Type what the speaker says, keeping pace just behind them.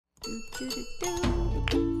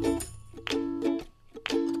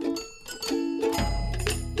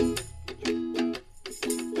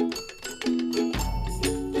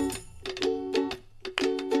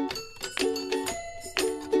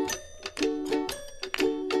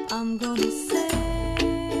I'm gonna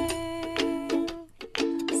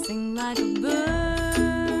sing like a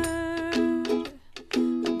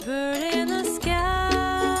bird in the sky.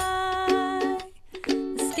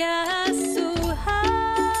 The sky's so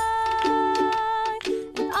high,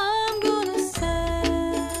 and I'm gonna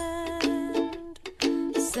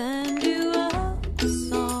send you a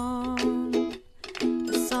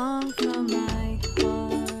song from my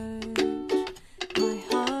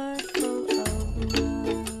heart full of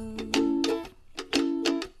love.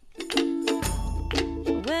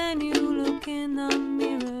 When you look in the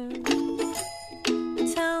mirror,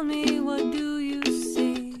 tell me, what do you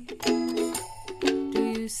see? Do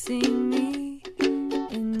you see me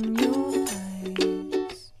in your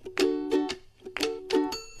eyes?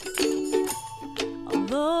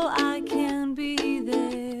 Although I can't be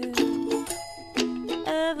there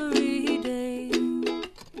every day,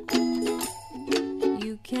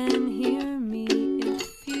 you can hear me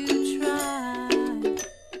if you try.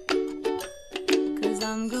 'Cause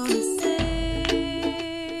I'm gonna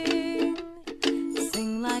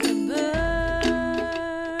sing like a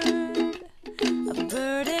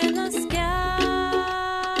bird in the sky.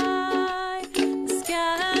 The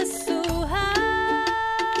sky's so high,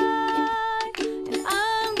 and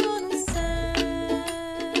I'm gonna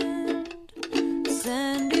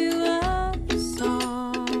send you a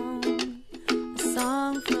song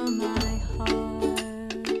from my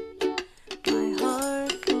heart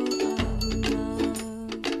full of love.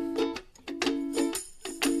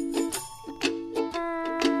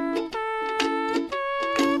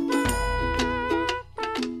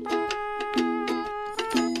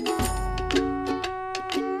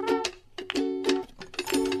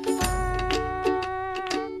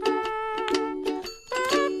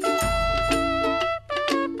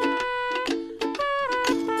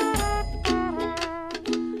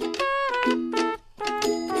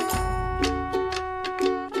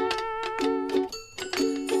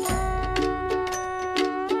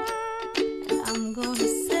 I'm gonna sing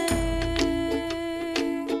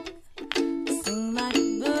like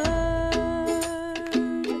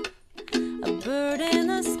a bird in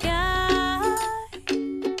the sky.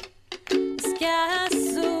 The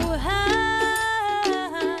sky's so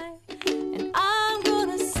high, and I'm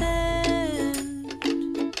gonna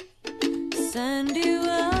send you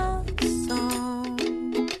a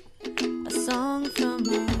song from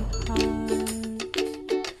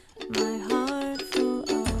my heart full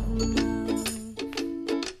of love.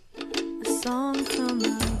 A song from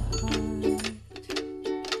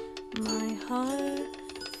my heart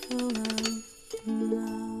full of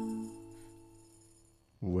love.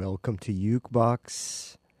 Welcome to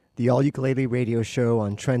Ukebox, the all-ukulele radio show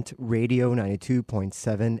on Trent Radio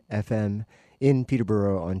 92.7 FM in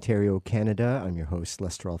Peterborough, Ontario, Canada. I'm your host,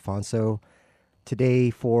 Lester Alfonso. Today,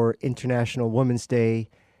 for International Women's Day,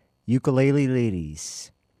 Ukulele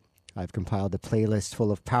Ladies. I've compiled a playlist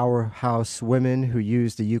full of powerhouse women who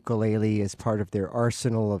use the ukulele as part of their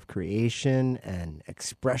arsenal of creation and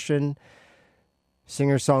expression.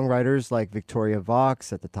 Singer-songwriters like Victoria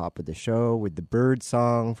Vox at the top of the show with the Bird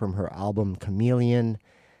Song from her album Chameleon.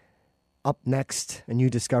 Up next, a new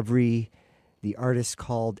discovery, the artist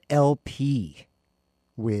called LP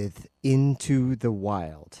with Into the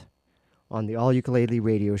Wild on the All Ukulele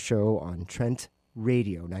Radio Show on Trent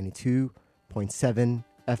Radio 92.7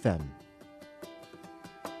 FM.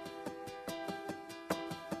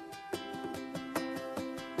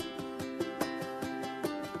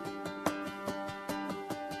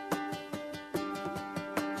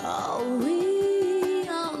 Are we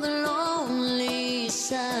on the lonely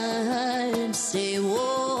side? Say,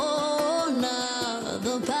 whoa, now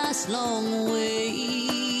the past long way.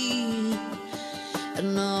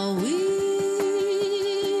 And are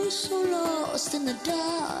we so lost in the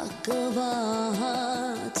dark of our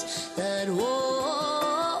hearts that,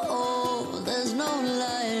 whoa, there's no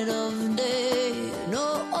light of day, no.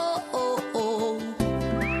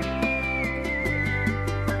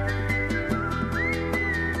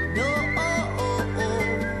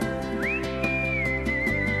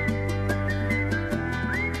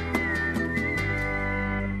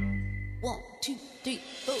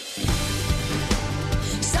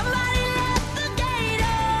 Somebody left the gate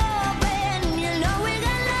open. You know we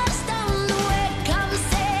got lost on the way. Come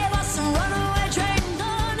save us and run away train.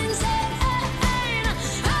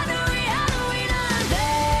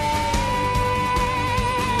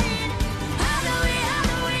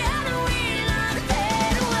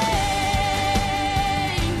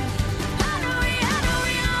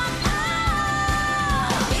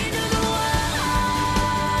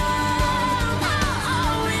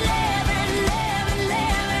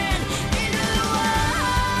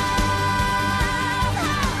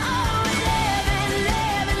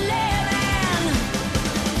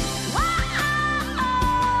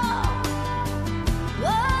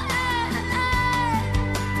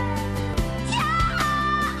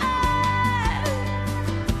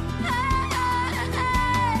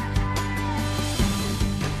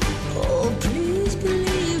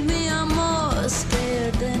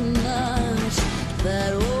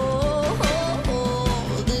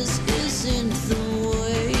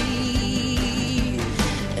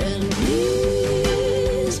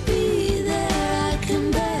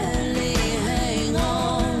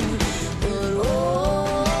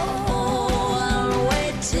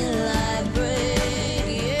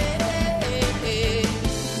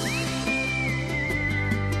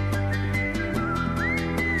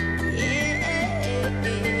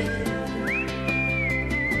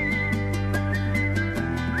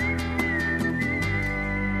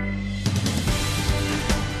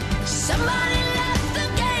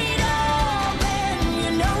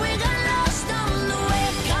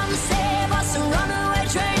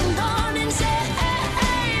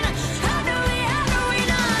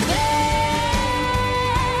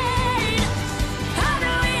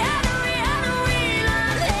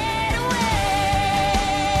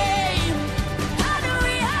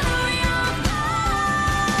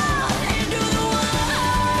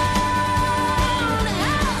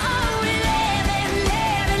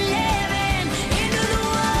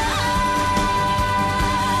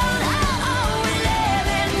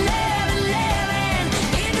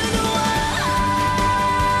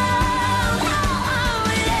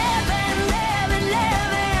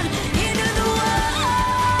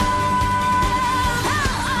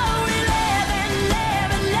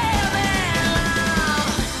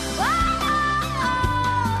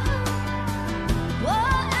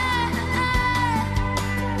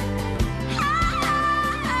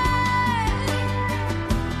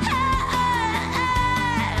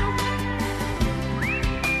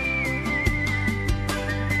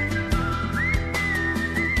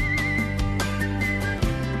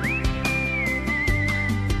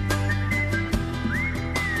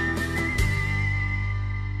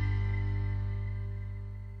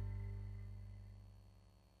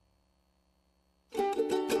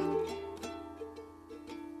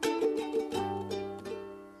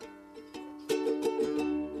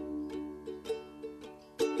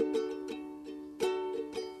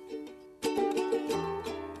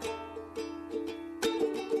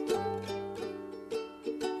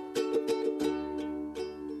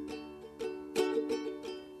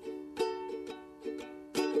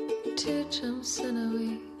 2 jumps in a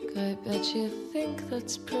week, I bet you think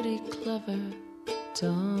that's pretty clever,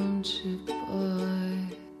 don't you, boy?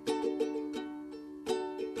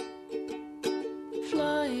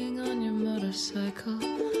 Flying on your motorcycle,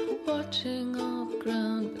 watching all the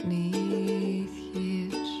ground beneath you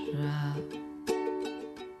drop.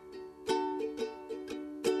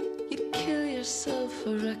 You'd kill yourself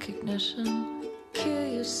for recognition, kill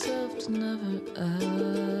yourself to never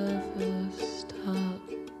ever stop.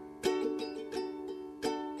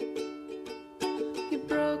 You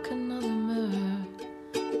broke another mirror,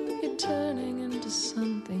 you're turning into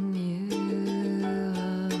something you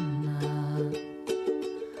are not.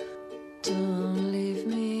 Don't leave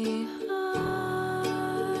me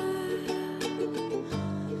high,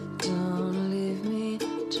 don't leave me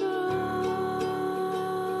dry,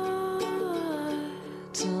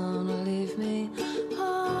 don't leave me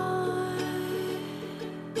high,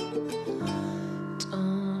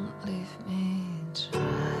 don't leave me dry.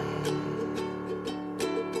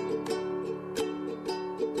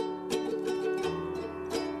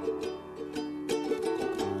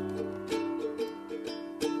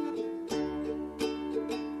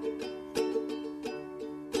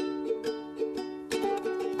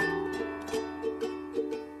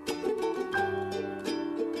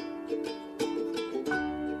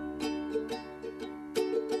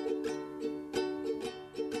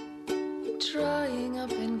 Drying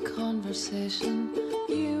up in conversation,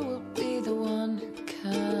 you will be the one who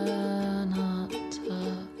cannot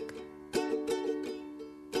talk.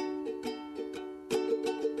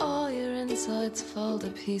 All your insides fall to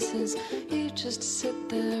pieces, you just sit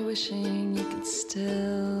there wishing you could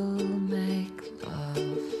still make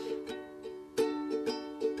love.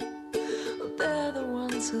 They're the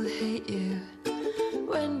ones who hate you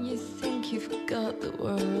when you think you've got the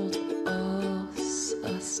world all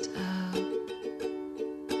sussed out.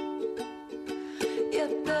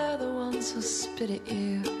 Yet they're the ones who spit at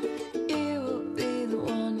you. You will be the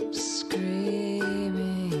one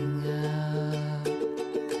screaming out.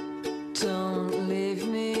 Don't leave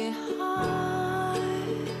me high,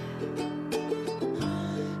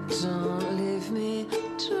 don't leave me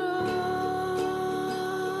dry,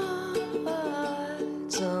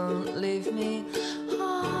 don't leave me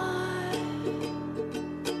high,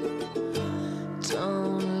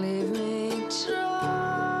 don't leave me dry.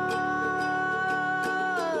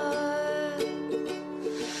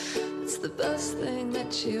 It's the best thing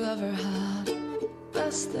that you ever had,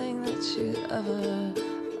 best thing that you ever had.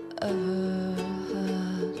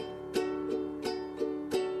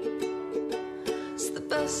 It's the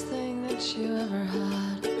best thing that you ever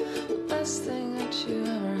had, the best thing that you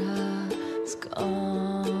ever had. It's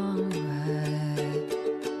gone away.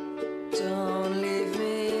 Don't leave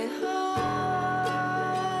me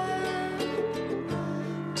high,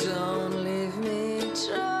 don't leave me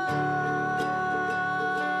dry,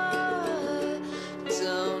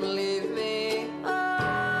 don't leave me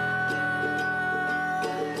high,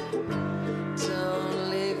 don't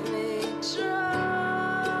leave me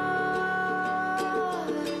dry,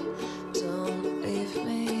 don't leave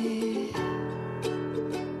me.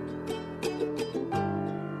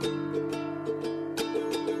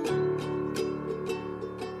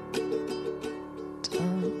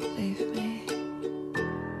 Don't leave me.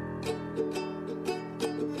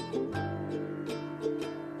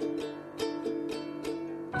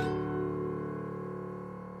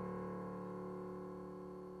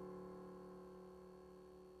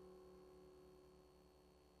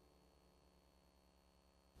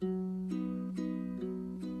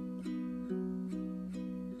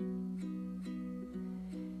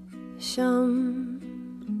 Somewhere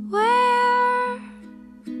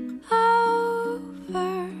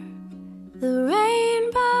over the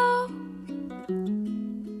rainbow,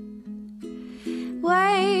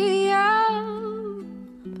 way up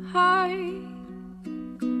high,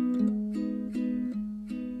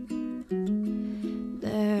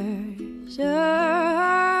 there's a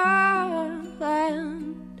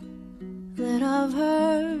land that I've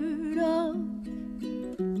heard of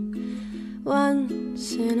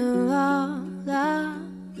once in a lullaby.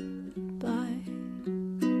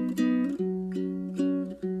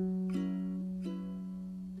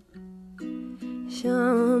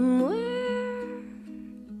 Somewhere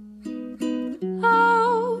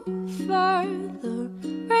over the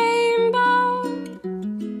rainbow,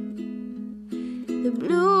 the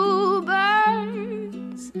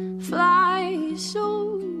bluebirds fly so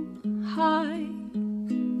high.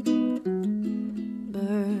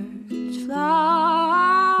 Birds fly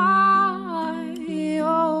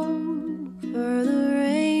over the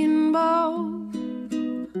rainbow.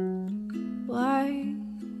 Why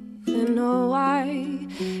know I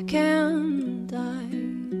can't die.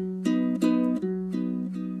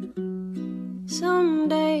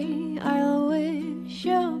 Someday I'll wish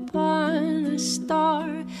upon a star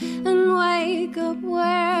and wake up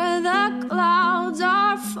where the clouds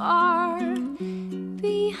are far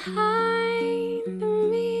behind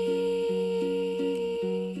me,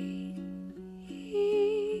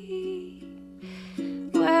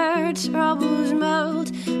 where troubles melt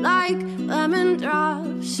like lemon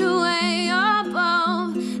drops away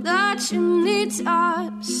above the chimney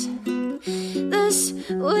tops. This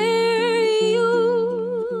where you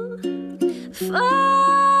find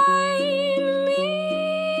me,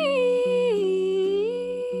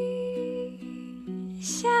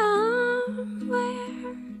 somewhere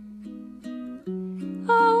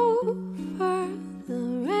over the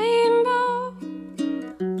rainbow.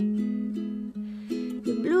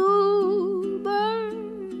 The bluebirds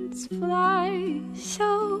fly so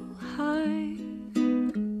high.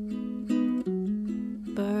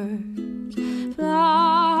 Birds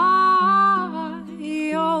fly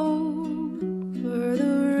over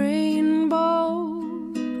the rainbow.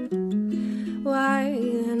 Why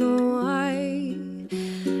then, oh, why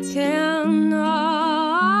can't I?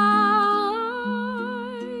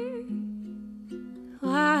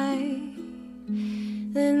 Why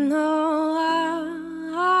then, oh,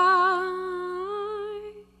 I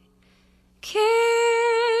can't.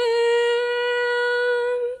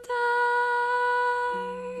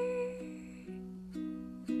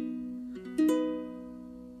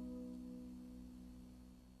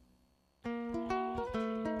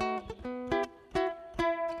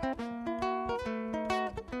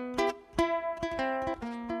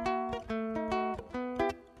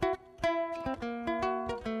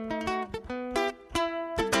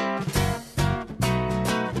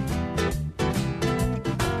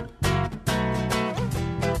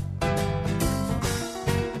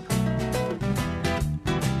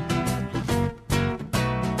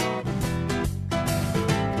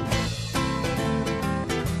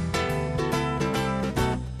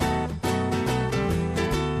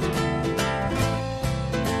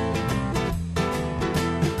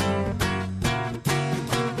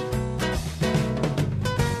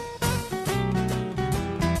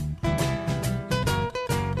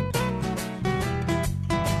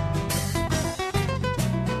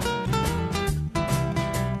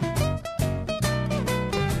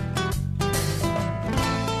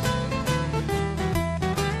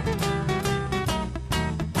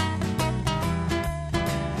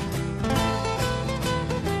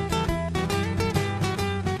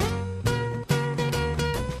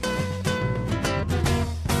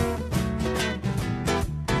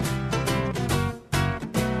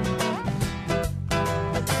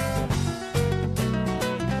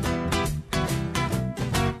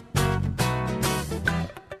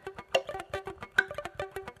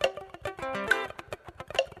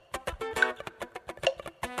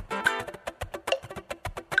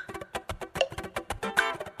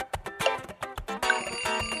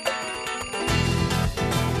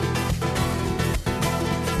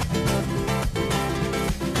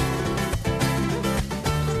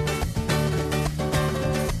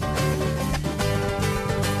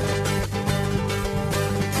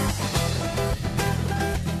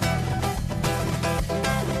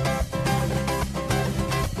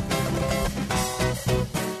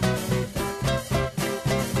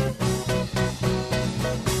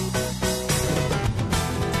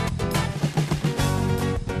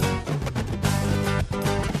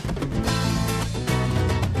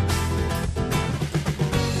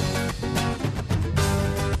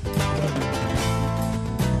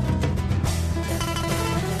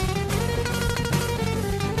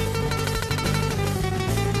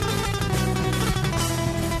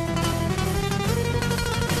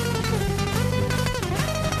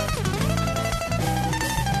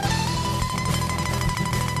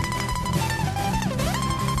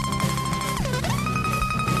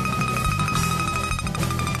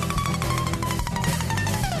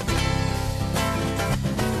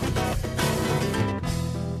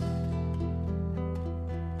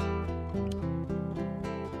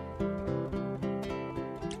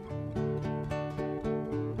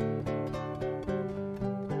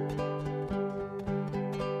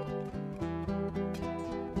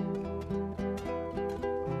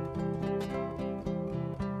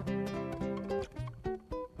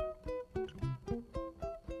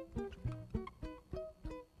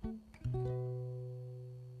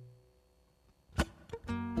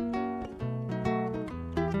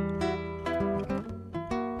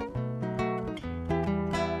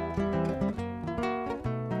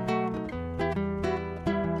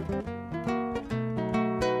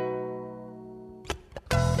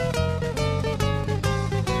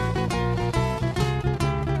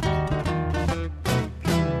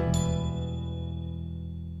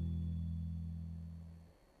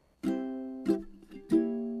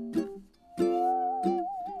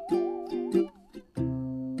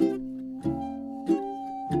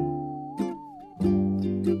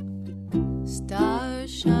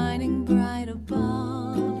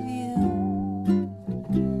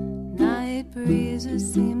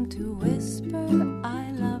 Voices seem to whisper,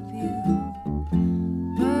 I love you.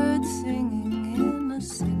 Birds singing in a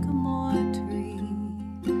sycamore tree.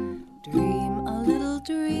 Dream a little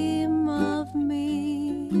dream of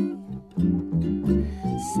me.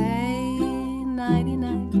 Say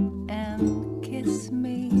nighty-night and kiss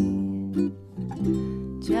me.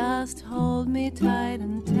 Just hold me tight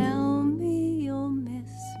and tell me you'll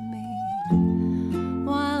miss me.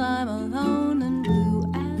 While I'm alone and blue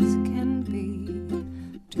as can be,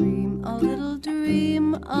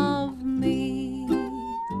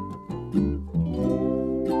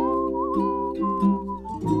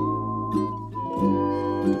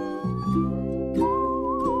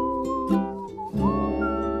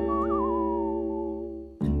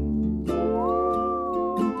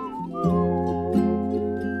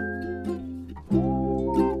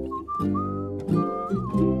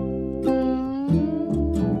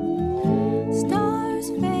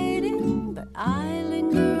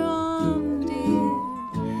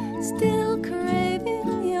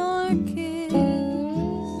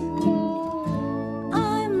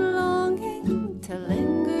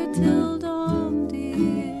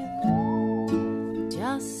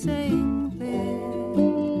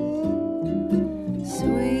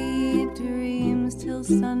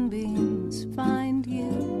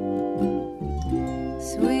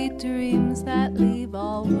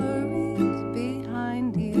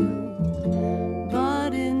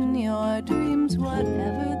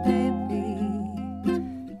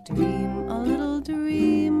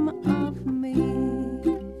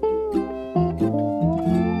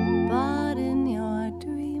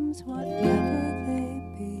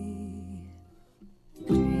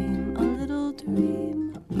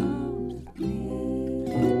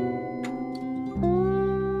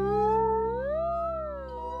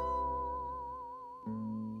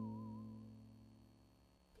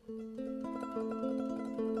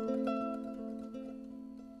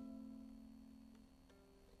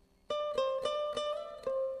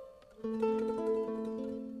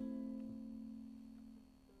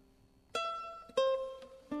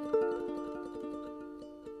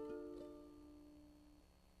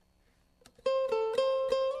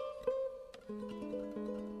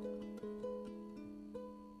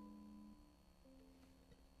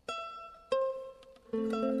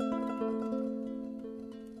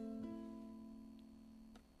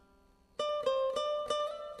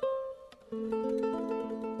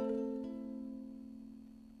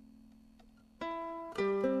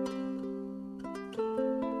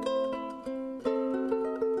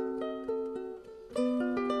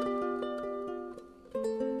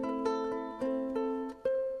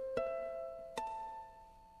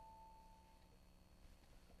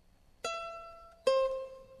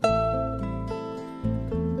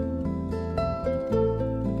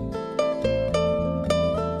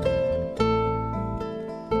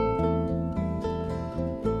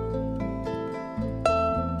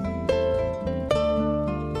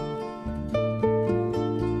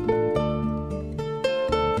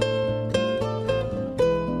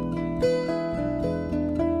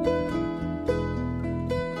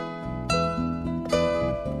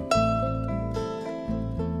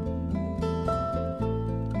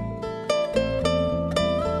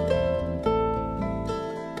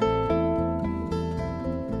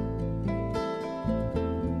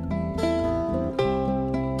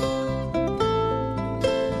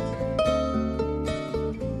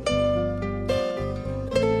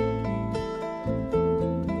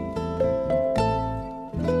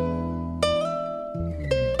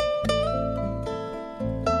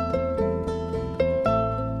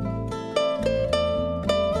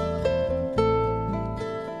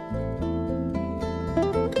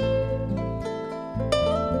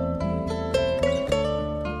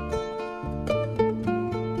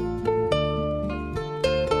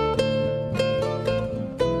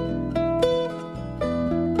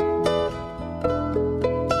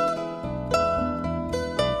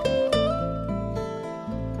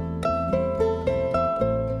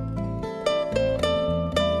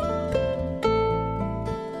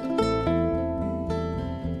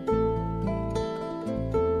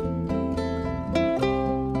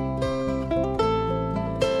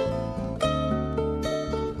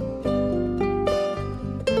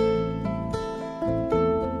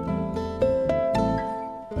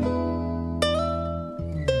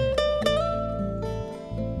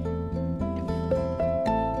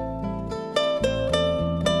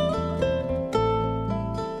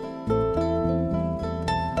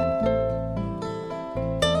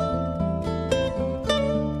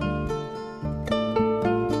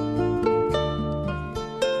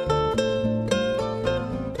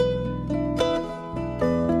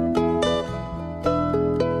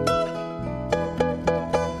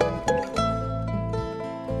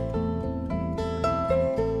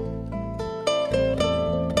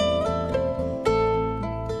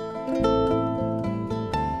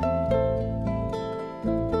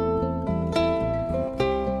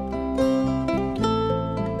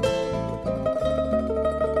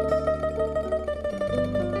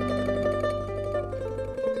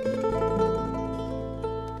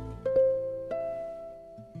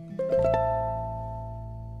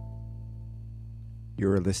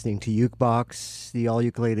 You're listening to Ukebox, the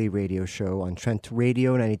all-ukulele radio show on Trent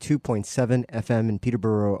Radio, 92.7 FM in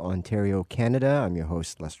Peterborough, Ontario, Canada. I'm your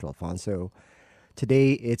host, Lester Alfonso.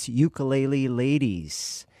 Today, it's Ukulele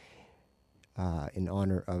Ladies in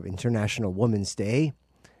honor of International Women's Day.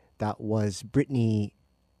 That was Brittany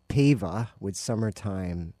Pava with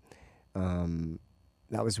Summertime.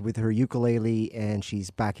 That was with her ukulele, and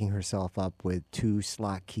she's backing herself up with 2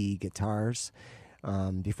 slack key guitars.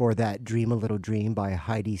 Before that, Dream a Little Dream by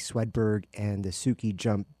Heidi Swedberg and the Suki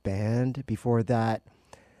Jump Band. Before that,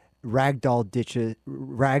 Ragdoll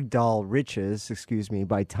Riches,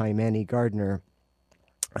 by Tymani Gardner.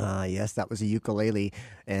 Yes, that was a ukulele.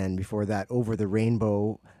 And before that, Over the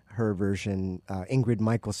Rainbow, her version, Ingrid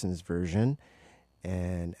Michaelson's version,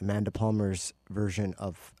 and Amanda Palmer's version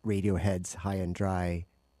of Radiohead's High and Dry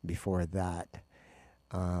before that.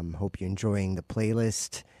 Hope you're enjoying the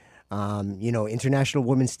playlist. International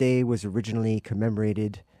Women's Day was originally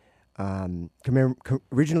commemorated the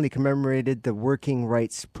working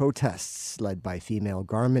rights protests led by female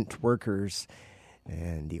garment workers,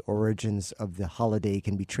 and the origins of the holiday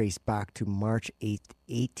can be traced back to March 8,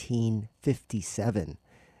 1857,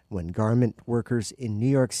 when garment workers in New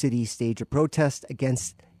York City staged a protest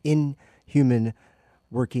against inhuman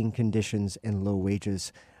working conditions and low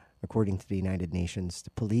wages. According to the United Nations,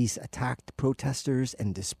 the police attacked protesters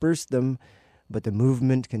and dispersed them, but the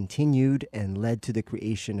movement continued and led to the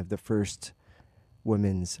creation of the first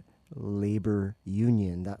women's labor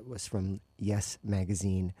union. That was from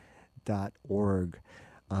yesmagazine.org.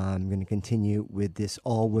 I'm going to continue with this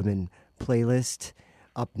all-women playlist.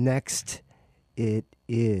 Up next, it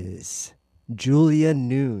is Julia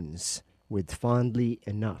Nunes with Fondly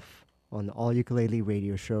Enough on the All Ukulele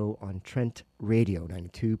Radio Show on Trent Radio,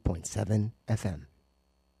 92.7 FM.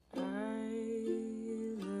 I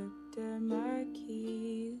looked at my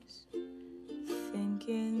keys,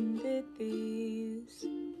 thinking that these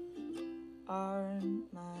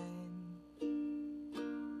aren't mine.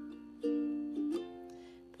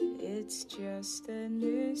 But it's just a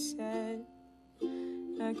new set.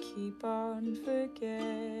 I keep on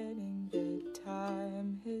forgetting that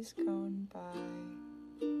time has gone by.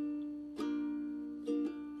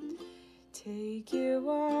 Take your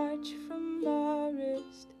watch from my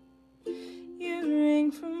wrist, your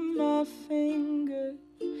ring from my finger,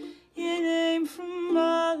 your name from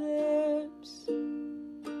my lips.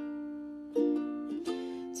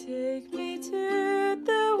 Take me to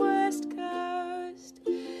the West Coast,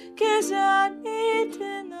 'cause I need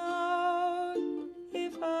to know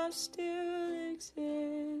if I still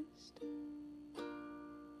exist.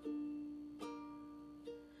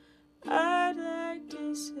 I'd like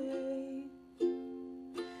to say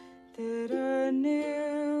that I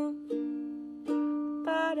knew,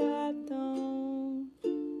 but I don't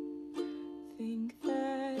think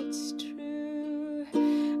that's true.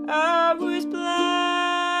 I was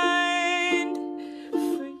blind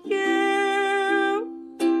for you,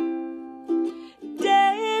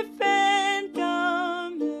 deaf and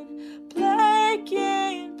dumb and black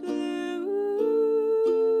and blue.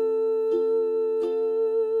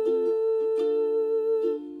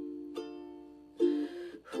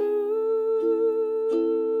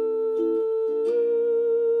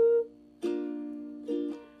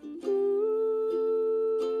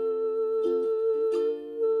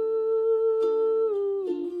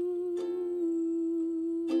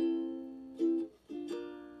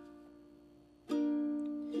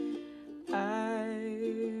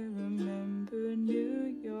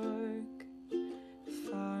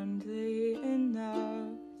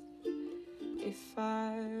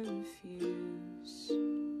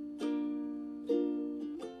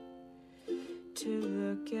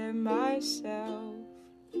 Myself,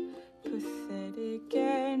 pathetic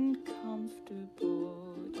and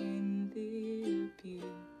comfortable in the abuse.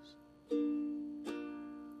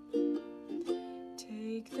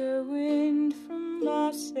 Take the wind from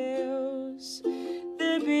my sails,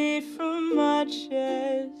 the beat from my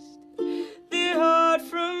chest, the heart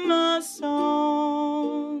from my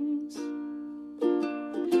songs.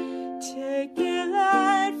 Take the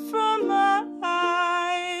light from my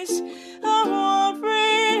eyes, I won't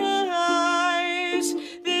realize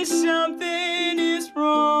that something is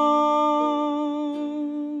wrong.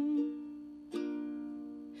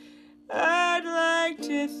 I'd like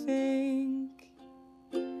to think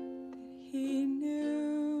that he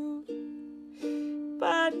knew,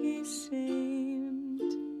 but he seemed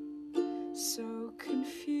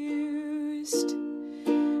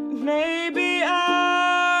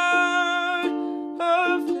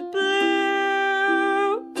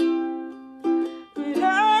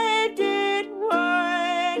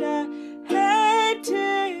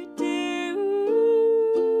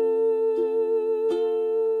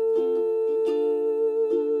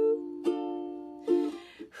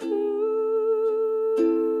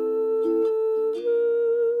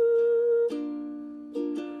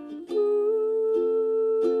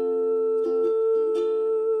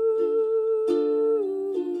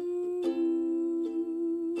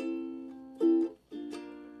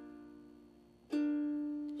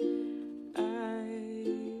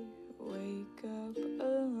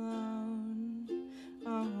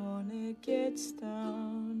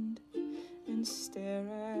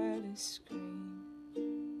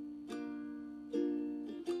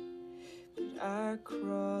I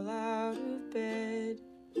crawl out of bed,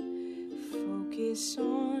 focus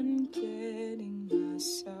on getting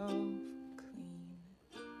myself clean.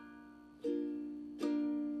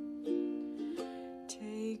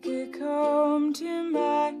 Take a comb to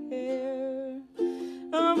my hair,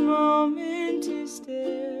 a moment to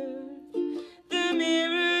stare. The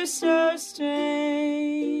mirror's so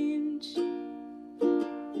strange.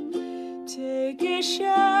 Take a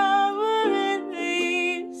shower at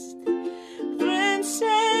least, rinse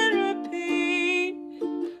and repeat,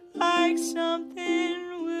 like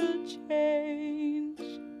something will change.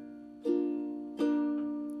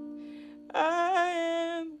 I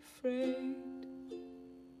am afraid,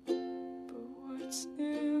 but what's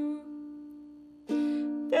new?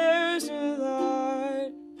 There's a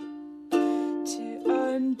lot to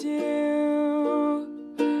undo,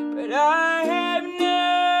 but I have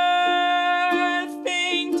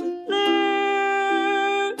nothing to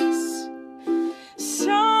lose.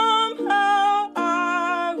 Somehow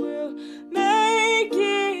I will make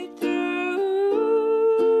it through.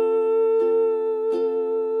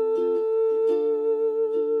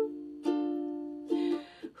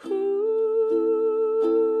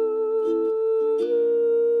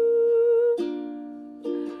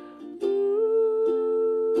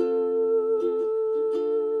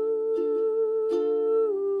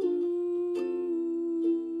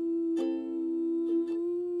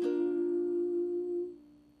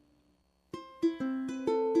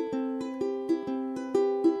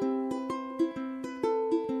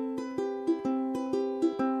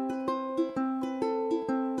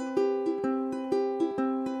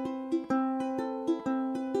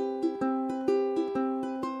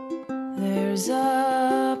 There's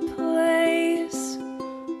a place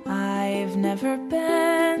I've never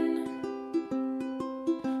been,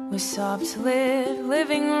 with soft lit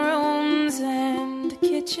living rooms and a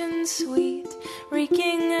kitchen suite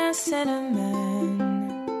reeking of cinnamon.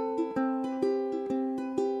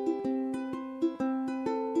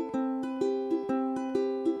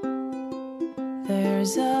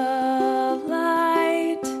 There's a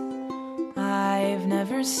light I've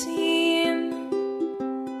never seen,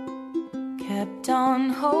 kept on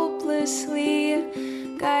hopelessly,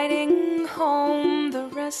 guiding home the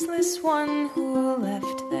restless one who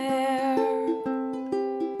left there.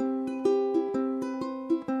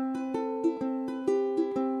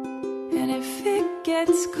 And if it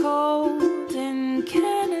gets cold in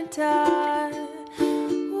Canada,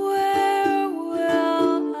 where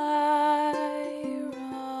will I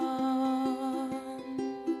run?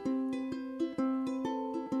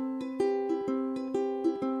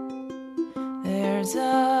 There's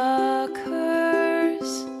a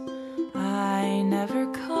curse I never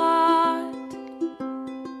caught,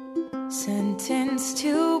 sentenced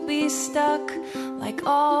to be stuck like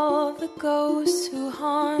all the ghosts who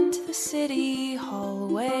haunt the city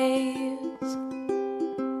hallways.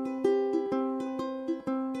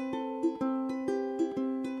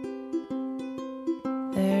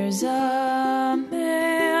 There's a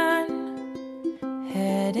man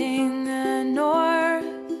heading north,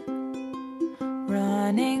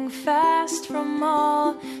 running fast from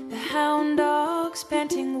all the hound dogs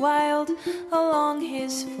panting wild along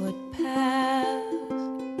his footpath.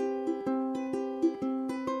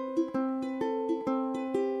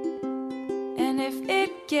 And if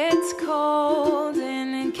it gets cold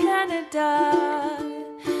in Canada,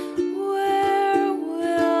 where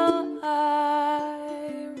will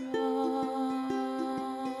I run?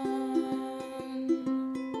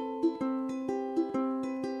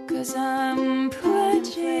 'Cause I'm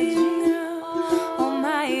pledging all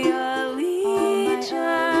my allegiance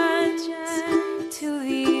to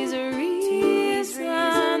these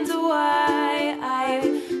reasons why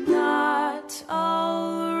I'm not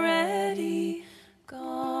already gone.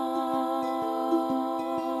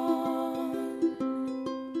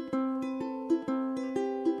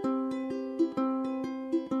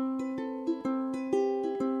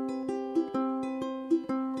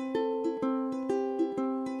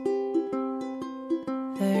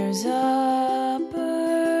 There's a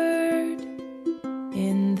bird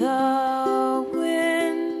in the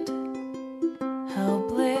wind,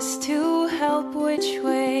 helpless to help which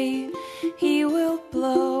way he will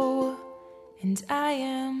blow, and I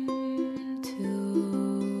am too.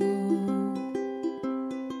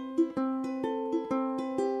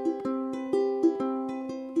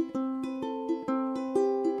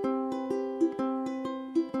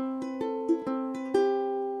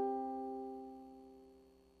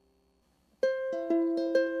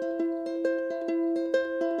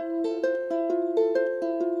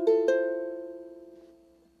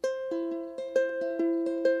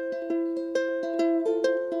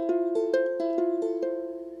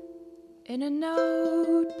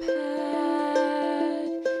 notepad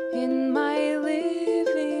in my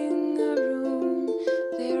living room.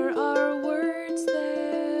 There are words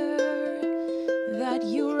there that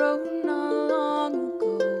you wrote not long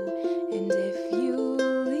ago. And if you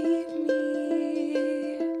leave me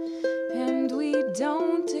and we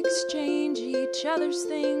don't exchange each other's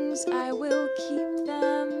things, I will keep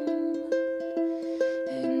them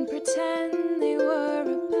and pretend they were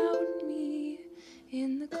about me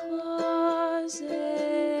in the closet.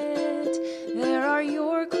 There are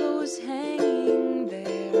your clothes hanging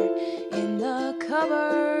there in the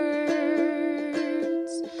cupboards.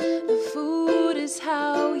 The food is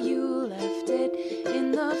how you left it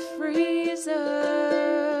in the freezer.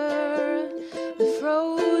 The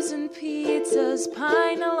frozen pizzas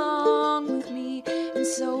pine along with me, and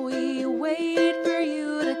so we wait for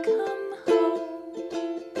you to come home.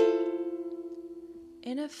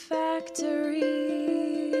 In a factory,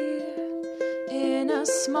 in a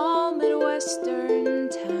small Midwestern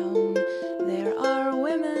town, there are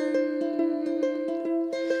women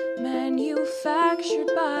manufactured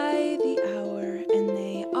by the hour, and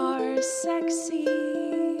they are sexy,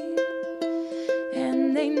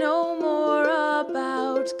 and they know more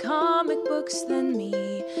about comic books than me.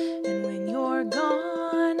 And when you're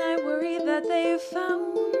gone, I worry that they've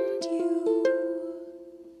found you.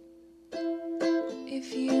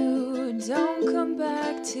 If you don't come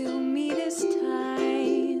back to me this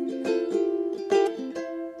time,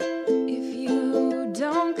 if you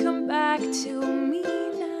don't come back to me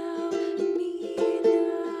now,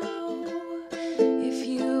 if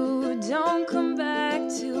you don't come back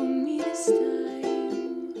to me this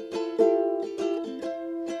time,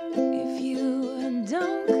 if you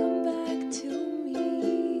don't come back to me.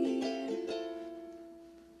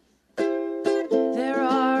 There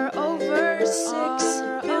are over 6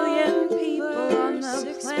 billion people on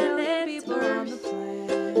the planet Earth.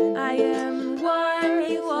 I am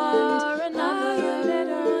one, you are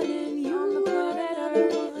another, and you on the planet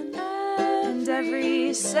Earth. And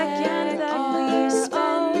every second that we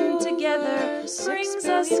spend together brings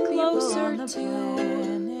us closer to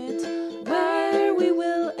where we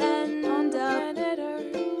will end up on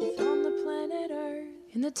the planet Earth.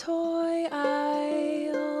 In the toy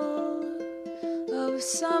aisle of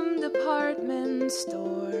some department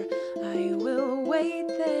store, I will wait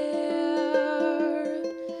there,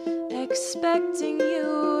 expecting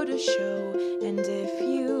you to show. And if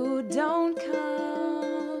you don't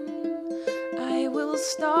come, I will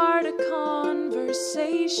start a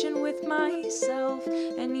conversation with myself.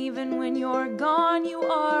 And even when you're gone, you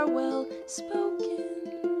are well spoken.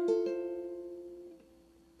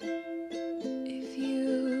 If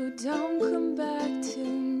you don't come back to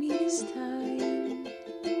me this time,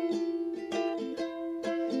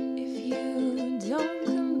 if you don't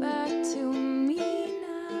come back to me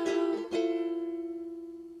now.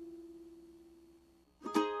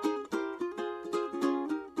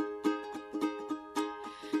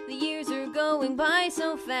 The years are going by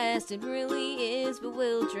so fast, it really is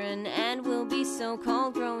bewildering. And we'll be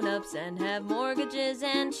so-called grown-ups and have mortgages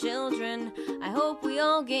and children. I hope we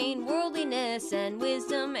all gain worldliness and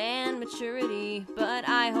wisdom and maturity, but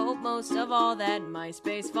I hope most of all that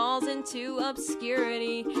MySpace falls into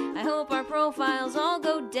obscurity. I hope our profiles all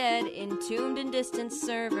go dead, entombed in distant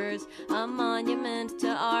servers, a monument to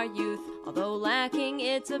our youth, although lacking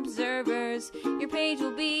its observers. Your page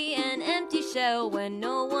will be an empty shell when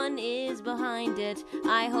no one is behind it.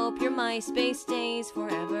 I hope your MySpace stays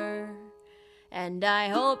forever, and I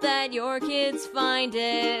hope that your kids find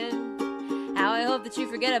it. How I hope that you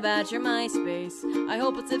forget about your MySpace. I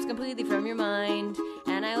hope it slips completely from your mind,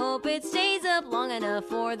 and I hope it stays up long enough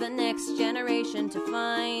for the next generation to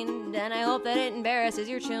find. And I hope that it embarrasses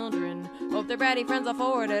your children. Hope their bratty friends will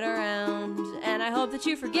forward it around. And I hope that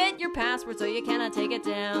you forget your password so you cannot take it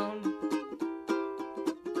down.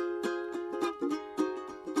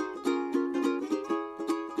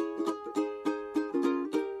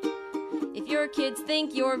 Your kids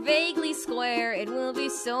think you're vaguely square, it will be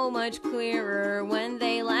so much clearer when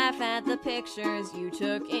they laugh at the pictures you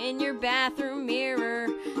took in your bathroom mirror.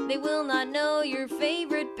 They will not know your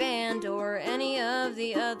favorite band or any of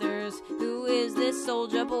the others. Who is this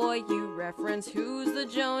Soulja Boy you reference? Who's the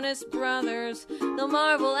Jonas Brothers? They'll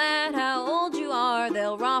marvel at how old you are,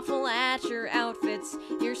 they'll raffle at your outfits.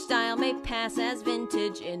 Your style may pass as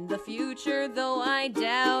vintage in the future, though I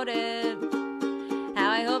doubt it. How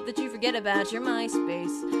I I hope that you forget about your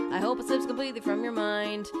MySpace. I hope it slips completely from your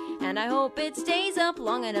mind. And I hope it stays up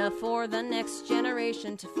long enough for the next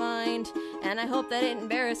generation to find. And I hope that it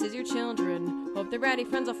embarrasses your children. Hope the ratty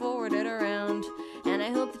friends will forward it around. And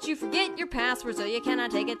I hope that you forget your password so you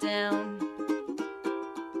cannot take it down.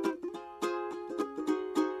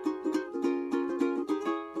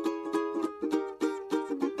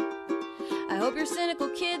 I hope your cynical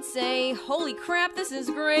kids say, holy crap, this is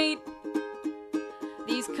great.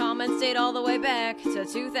 These comments date all the way back to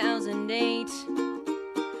 2008.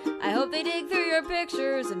 I hope they dig through your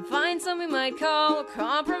pictures and find some we might call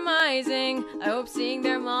compromising. I hope seeing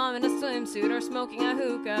their mom in a swimsuit or smoking a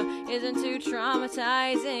hookah isn't too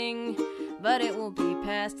traumatizing. But it will be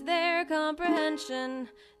past their comprehension.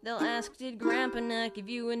 They'll ask, did Grandpa not give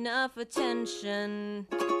you enough attention?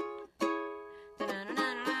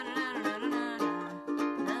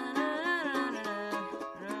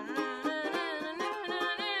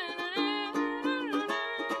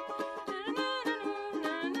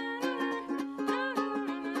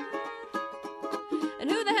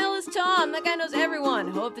 Tom, that guy knows everyone.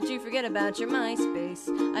 Hope that you forget about your MySpace.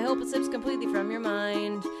 I hope it slips completely from your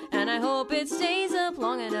mind. And I hope it stays up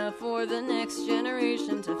long enough for the next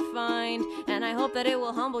generation to find. And I hope that it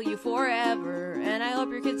will humble you forever. And I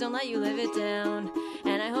hope your kids don't let you live it down.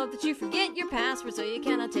 And I hope that you forget your password so you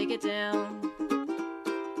cannot take it down.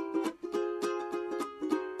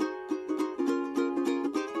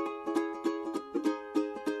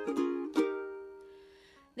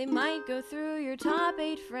 They might go through your top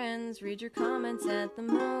 8 friends, read your comments at the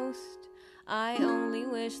most. I only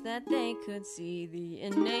wish that they could see the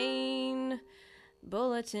inane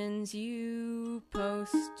bulletins you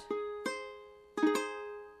post.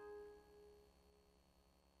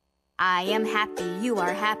 I am happy, you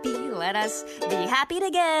are happy, let us be happy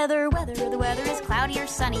together. Whether the weather is cloudy or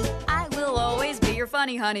sunny, I will always be your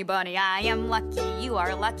funny honey bunny. I am lucky, you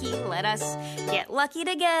are lucky, let us get lucky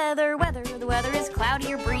together. Whether the weather is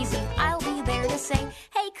cloudy or breezy, I'll be there to say,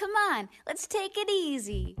 hey, come on, let's take it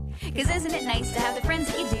easy. 'Cause isn't it nice to have the friends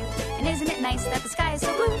that you do? And isn't it nice that the sky is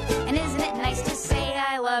so blue? And isn't it nice to say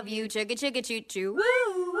I love you, chugga chugga choo choo,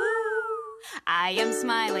 woo woo. I am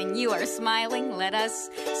smiling, you are smiling, let us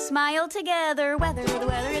smile together. Whether the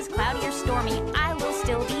weather is cloudy or stormy, I will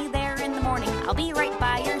still be there in the morning. I'll be right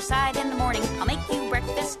by your side in the morning. I'll make you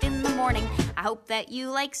breakfast in the morning. I hope that you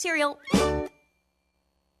like cereal.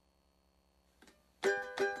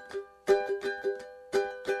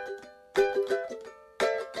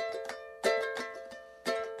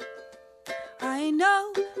 I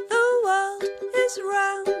know the world is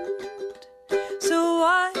round, so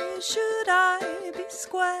why should I be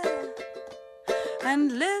square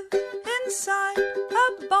and live inside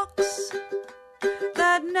a box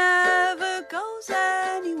that never goes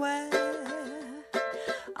anywhere?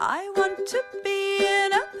 I want to be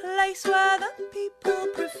in a place where the people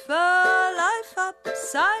prefer life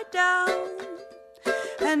upside down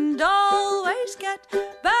and always get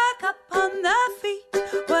back up on their feet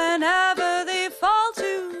whenever they fall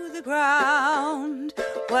to the ground,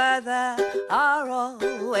 where there are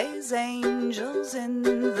always angels in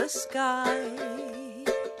the sky,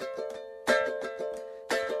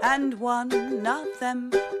 and one of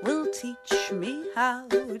them will teach me how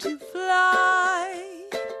to fly,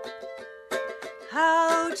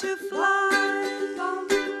 how to fly.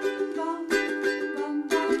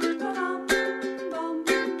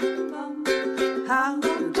 How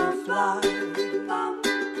to fly.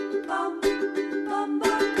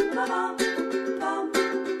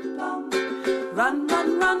 Run,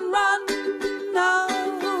 run, run, run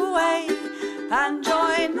away and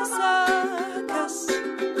join the circus.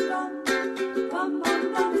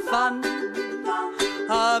 Fun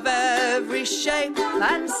of every shape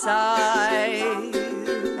and size.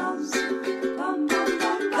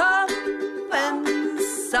 Come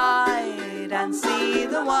inside and see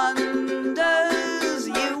the wonders.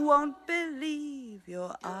 You won't believe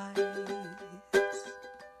your eyes.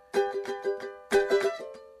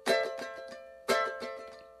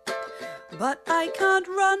 But I can't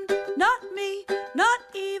run, not me, not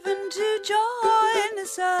even to join a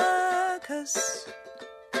circus.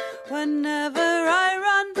 Whenever I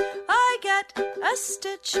run, I get a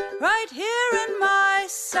stitch right here in my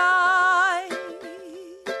side.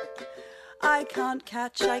 I can't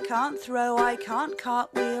catch, I can't throw, I can't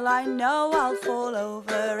cartwheel. I know I'll fall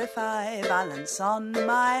over if I balance on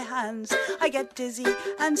my hands. I get dizzy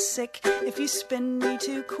and sick if you spin me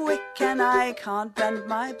too quick, and I can't bend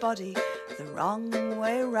my body the wrong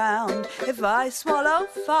way round. If I swallow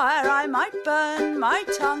fire, I might burn my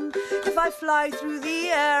tongue. If I fly through the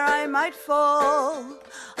air, I might fall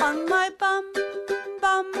on my bum, bum.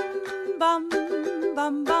 bum, bum,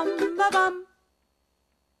 bum, bum, ba bum.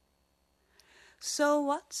 So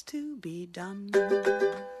what's to be done?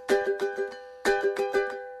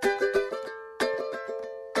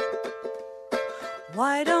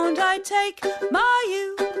 Why don't I take my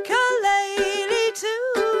ukulele to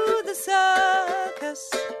the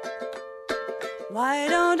circus? Why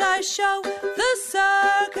don't I show the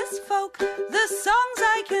circus folk the songs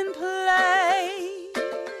I can play?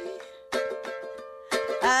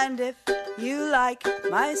 And if you like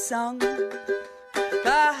my song,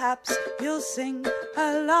 perhaps you'll sing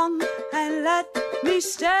along and let me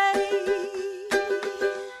stay.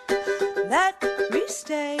 Let me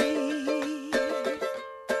stay.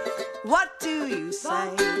 What do you say?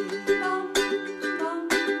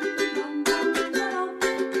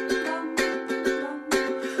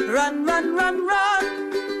 Run, run, run, run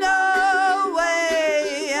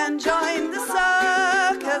away and join the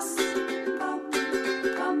circus.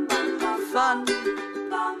 Fun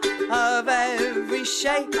of every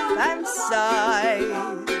shape and size.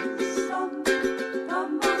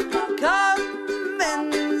 Come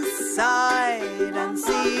inside and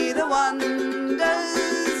see the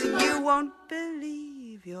wonders. You won't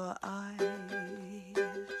believe your eyes.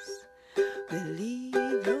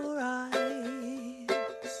 Believe your eyes.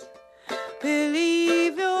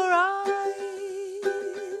 Believe your eyes.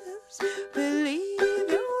 Believe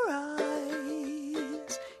your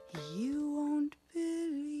eyes. You won't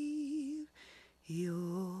believe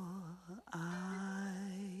your eyes.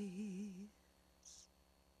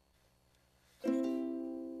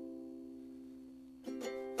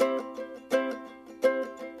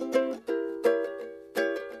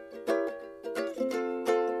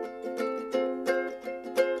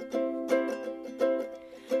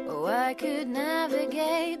 Oh, I could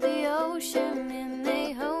navigate the ocean in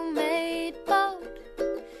a homemade boat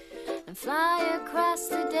and fly across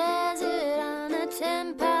the desert on a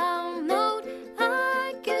 10-pound note.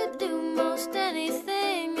 I could do most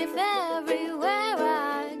anything if everywhere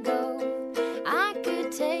I go I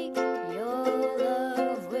could take your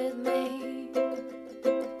love with me.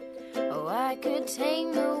 Oh, I could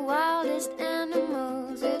tame the wildest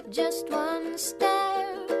animals with just one stare.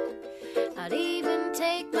 I'd even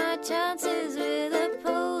take my chances with a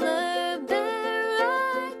polar bear.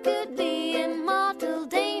 I could be in mortal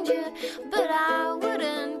danger, but I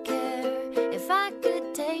wouldn't care if I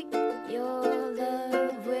could take your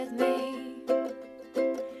love with me.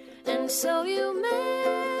 And so you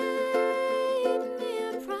made me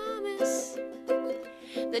a promise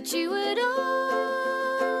that you would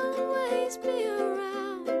always be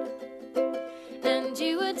around, and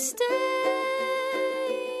you would stay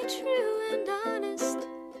true and honest,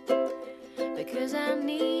 because I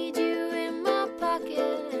need you in my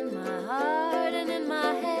pocket, in my heart and in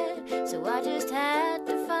my head. So I just had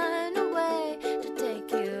to find a way to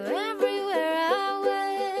take you everywhere I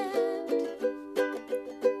went.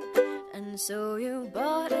 And so you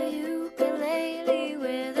bought a ukulele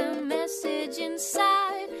with a message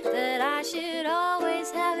inside that I should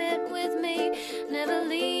always have it with me, never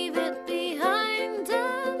leave it behind.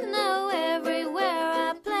 And now everywhere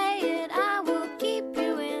I play it, I will keep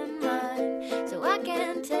you in mind, so I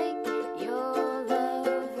can take your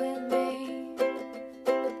love with me.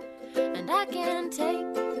 And I can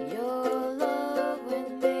take your love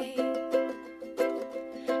with me.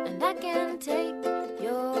 And I can take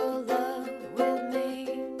your love with me.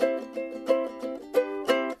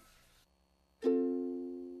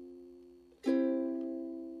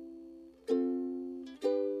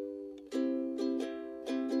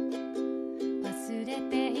忘れ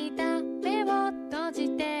ていた目を閉じ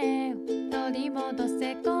て取り戻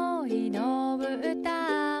せ恋の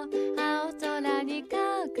歌、青空に隠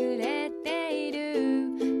れてい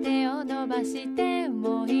る手を伸ばして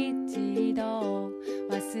もう一度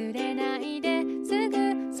忘れないです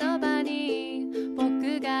ぐそばに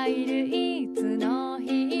僕がいるいつの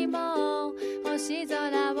日も星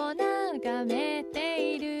空を眺め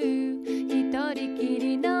ている一人き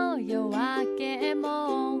りの夜明け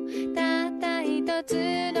もたった一つ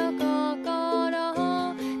の心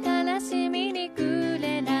悲しみにく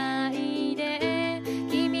れないで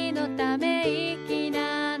君のため息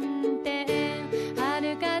なんて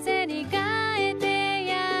春風に変えて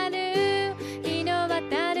やる日の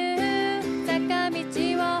渡る坂道を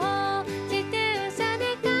自転車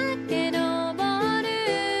で駆け上る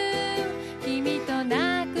君と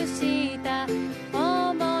なくした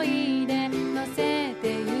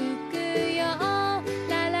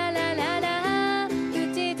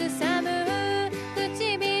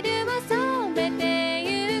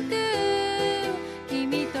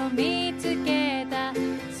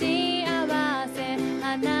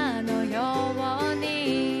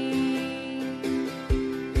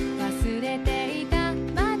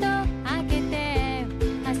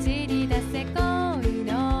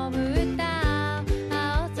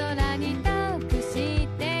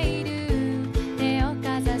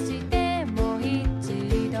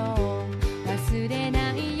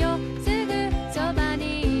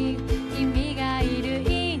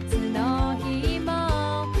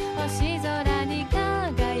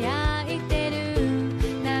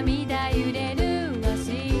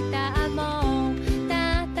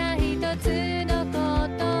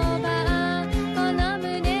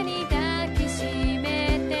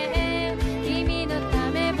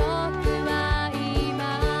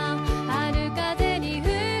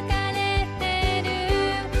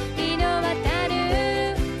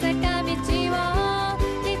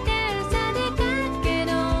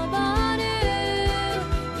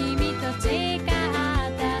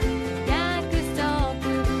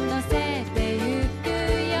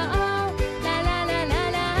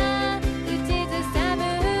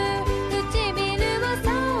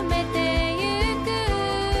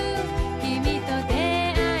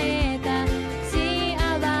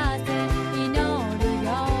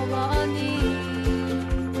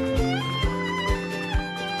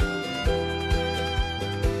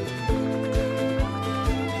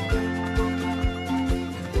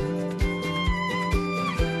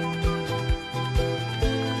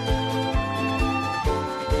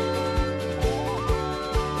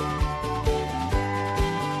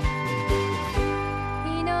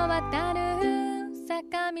渡る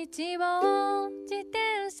坂道を自転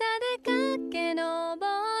車で駆け上る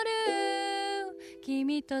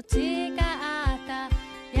君と誓った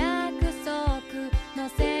約束乗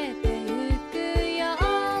せてゆくよ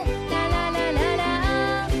ラララララ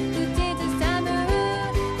口ずさむ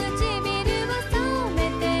唇を染め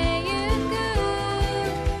てゆく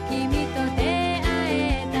君と出会え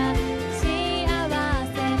た幸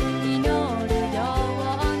せ祈るよ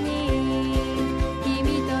うに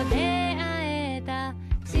君と出会えた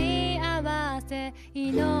幸せ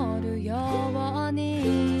祈るように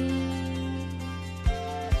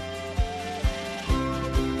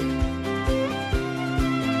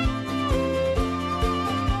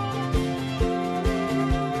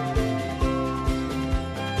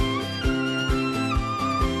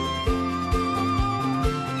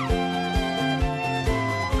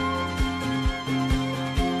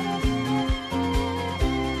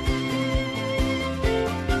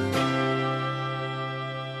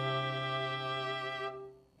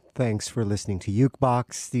Thanks for listening to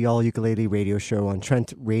Ukebox, the all-ukulele radio show on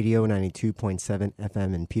Trent Radio 92.7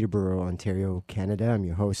 FM in Peterborough, Ontario, Canada. I'm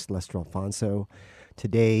your host, Lester Alfonso.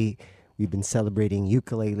 Today, we've been celebrating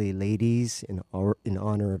Ukulele Ladies in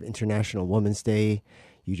honor of International Women's Day.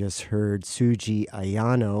 You just heard Suji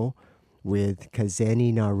Ayano with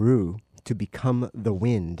Kazeni Naru, To Become the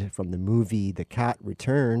Wind, from the movie The Cat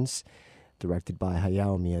Returns, directed by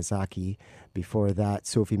Hayao Miyazaki. Before that,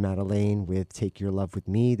 Sophie Madeleine with Take Your Love With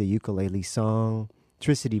Me, the ukulele song.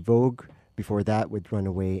 Tricity Vogue, before that, with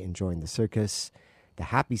Runaway and Join the Circus. The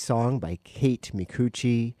Happy Song by Kate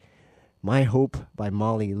Mikuchi. My Hope by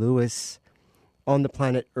Molly Lewis. On the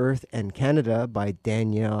Planet Earth and Canada by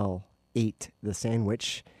Danielle Ate the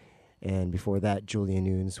Sandwich. And before that, Julia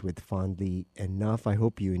Nunes with Fondly Enough. I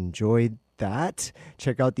hope you enjoyed that.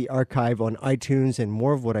 Check out the archive on iTunes and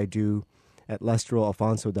more of what I do at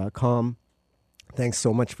lesteralfonso.com. Thanks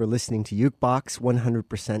so much for listening to Ukebox,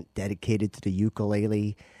 100% dedicated to the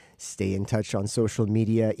ukulele. Stay in touch on social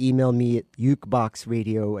media. Email me at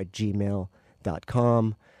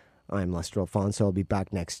ukeboxradio@gmail.com. I'm Lester Alfonso. I'll be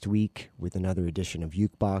back next week with another edition of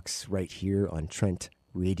Ukebox right here on Trent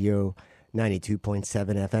Radio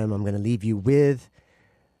 92.7 FM. I'm going to leave you with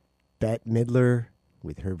Bette Midler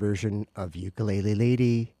with her version of Ukulele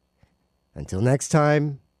Lady. Until next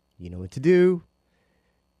time, you know what to do.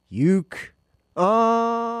 Uke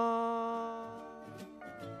on.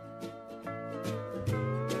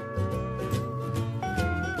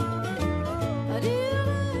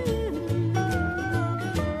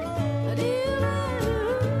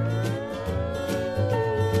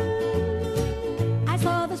 I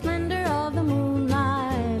saw the splendor of the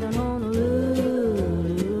moonlight on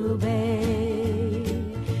Honolulu Bay.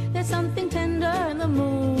 There's something tender in the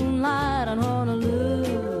moonlight on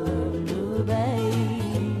Honolulu Bay.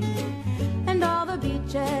 And all the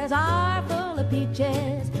beaches are full of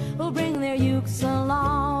peaches who bring their ukes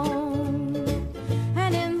along.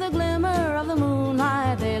 And in the glimmer of the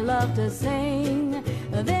moonlight they love to sing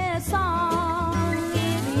their song.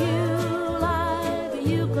 If you like a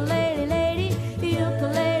ukulele lady,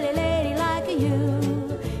 ukulele lady like you.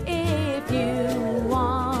 If you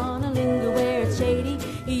wanna linger where it's shady,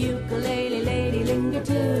 ukulele lady linger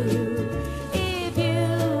too. If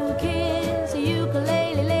you kiss a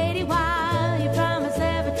ukulele lady while you promise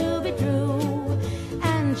ever to be true,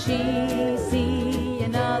 and she see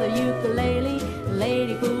another ukulele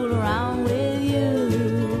lady fool around with you,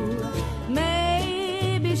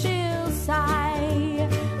 maybe she'll sigh,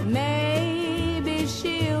 maybe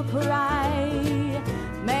she'll cry,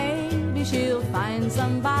 maybe she'll find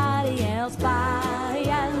somebody else by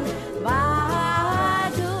and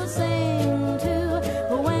by to sing to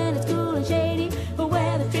when it's cool and shady,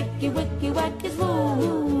 where the tricky wicky wack is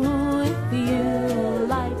full. If you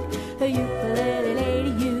like a ukulele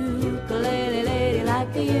lady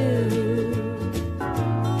like you.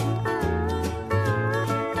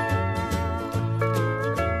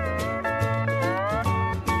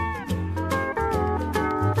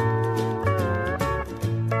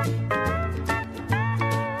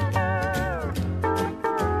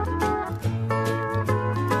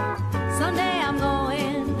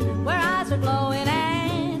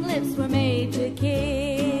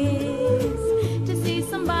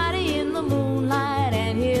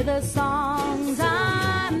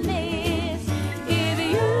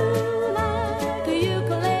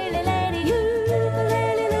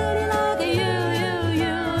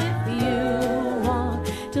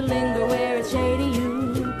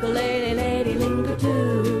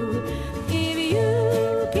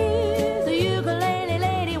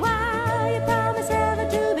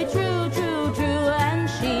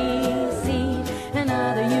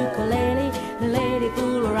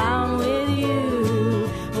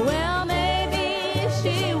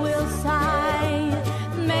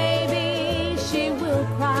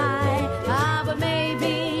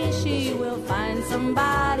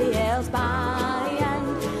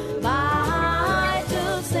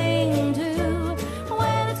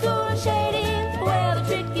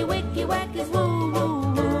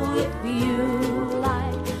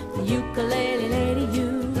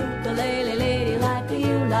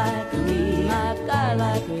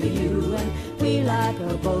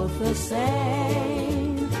 both the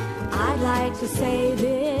same. I'd like to say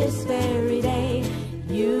this